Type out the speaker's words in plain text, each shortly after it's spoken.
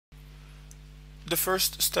The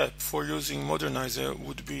first step for using Modernizr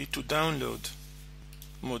would be to download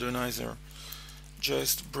Modernizr.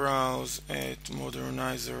 Just browse at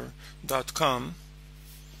modernizr.com,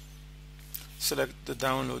 select the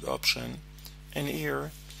download option, and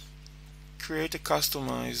here create a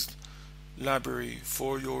customized library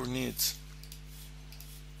for your needs.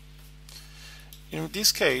 In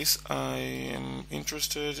this case, I am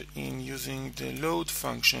interested in using the load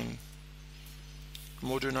function,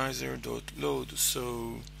 modernizr.load,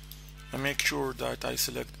 so I make sure that I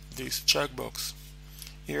select this checkbox.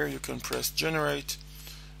 Here you can press generate,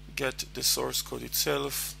 get the source code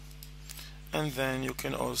itself, and then you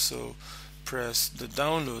can also press the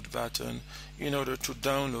download button in order to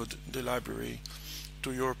download the library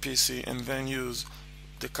to your PC and then use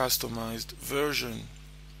the customized version.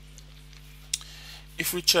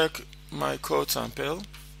 If we check my code sample,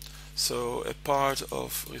 so a part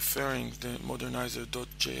of referring the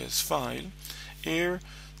modernizr.js file, here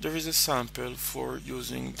there is a sample for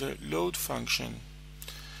using the load function.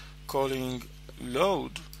 Calling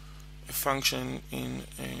load a function in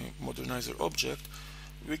a Modernizr object,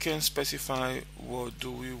 we can specify what do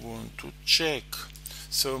we want to check.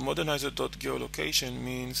 So modernizr.geolocation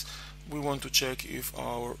means we want to check if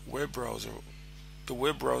our web browser, the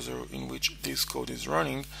web browser in which this code is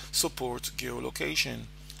running, supports geolocation,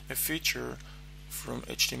 a feature from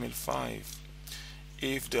HTML5.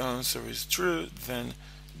 If the answer is true, then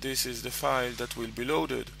this is the file that will be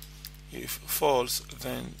loaded. If false,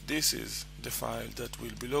 then this is the file that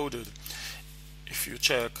will be loaded. If you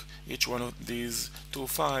check, each one of these two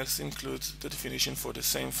files includes the definition for the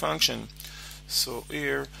same function. So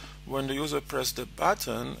here, when the user presses the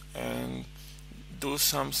button and do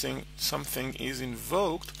something is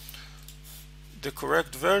invoked, the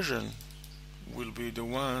correct version will be the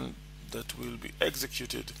one that will be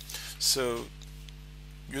executed. So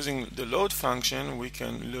using the load function, we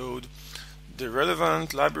can load the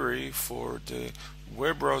relevant library for the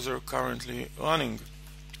web browser currently running.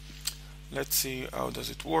 Let's see how does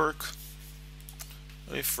it work.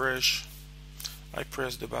 Refresh. I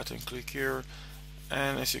press the button, click here,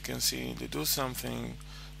 and as you can see, they do something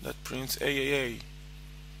that prints AAA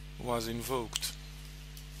was invoked.